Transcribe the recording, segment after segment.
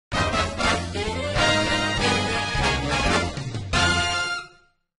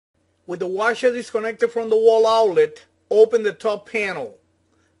With the washer disconnected from the wall outlet, open the top panel.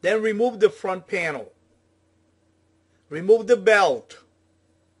 Then remove the front panel. Remove the belt.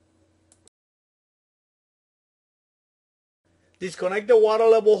 Disconnect the water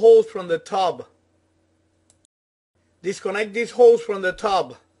level hose from the tub. Disconnect this hose from the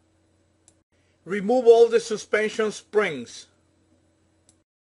tub. Remove all the suspension springs.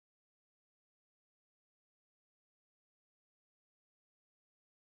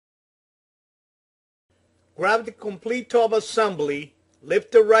 Grab the complete tub assembly,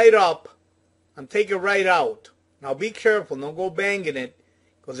 lift it right up, and take it right out. Now be careful, don't go banging it,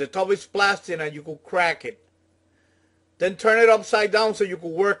 because the tub is plastic and you could crack it. Then turn it upside down so you could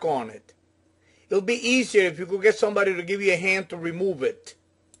work on it. It'll be easier if you could get somebody to give you a hand to remove it.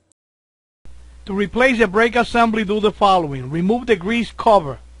 To replace the brake assembly, do the following. Remove the grease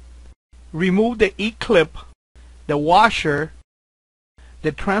cover. Remove the E-clip, the washer,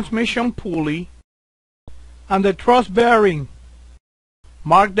 the transmission pulley, and the truss bearing.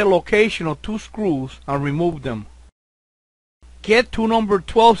 Mark the location of 2 screws and remove them. Get 2 number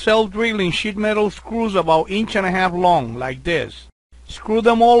 12 self-drilling sheet metal screws about 1.5 inches long, like this. Screw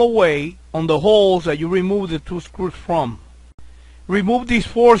them all away on the holes that you removed the 2 screws from. Remove these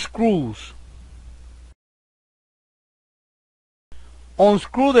 4 screws.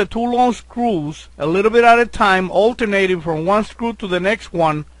 Unscrew the 2 long screws a little bit at a time, alternating from one screw to the next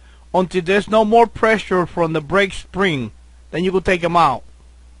one until there's no more pressure from the brake spring. Then you can take them out.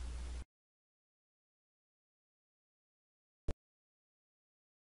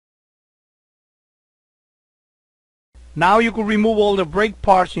 Now you can remove all the brake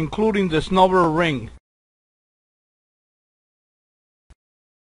parts, including the snubber ring.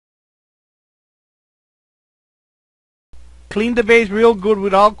 Clean the base real good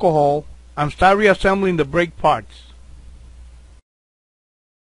with alcohol and start reassembling the brake parts.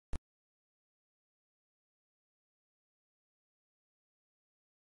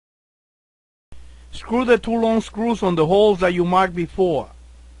 Screw the 2 long screws on the holes that you marked before.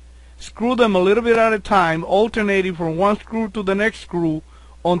 Screw them a little bit at a time, alternating from one screw to the next screw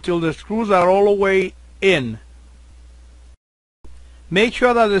until the screws are all the way in. Make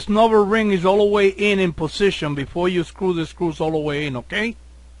sure that the snubber ring is all the way in position before you screw the screws all the way in, okay?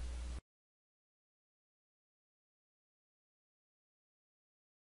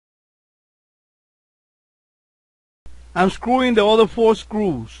 I'm screwing the other 4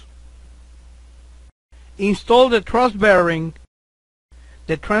 screws. Install the truss bearing,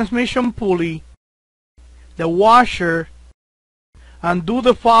 the transmission pulley, the washer, and do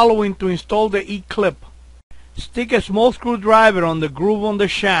the following to install the E-clip. Stick a small screwdriver on the groove on the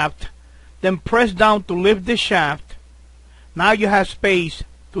shaft, then press down to lift the shaft. Now you have space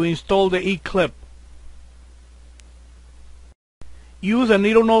to install the E-clip. Use a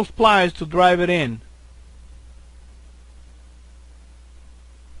needle nose pliers to drive it in.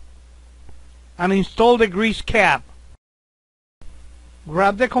 And install the grease cap.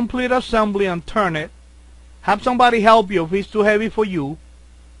 Grab the complete assembly and turn it. Have somebody help you if it's too heavy for you.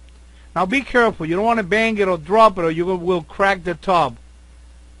 Now be careful, you don't want to bang it or drop it or you will crack the tub.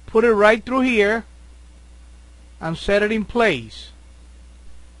 Put it right through here and set it in place.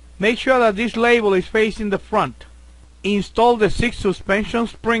 Make sure that this label is facing the front. Install the 6 suspension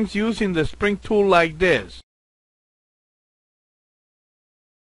springs using the spring tool like this.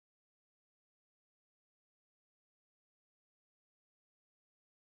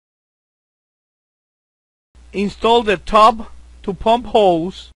 Install the tub to pump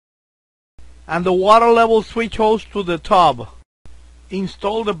hose and the water level switch hose to the tub.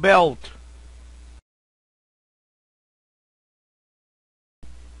 Install the belt.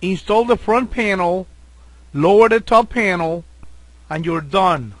 Install the front panel, lower the top panel, and you're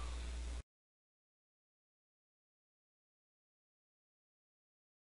done.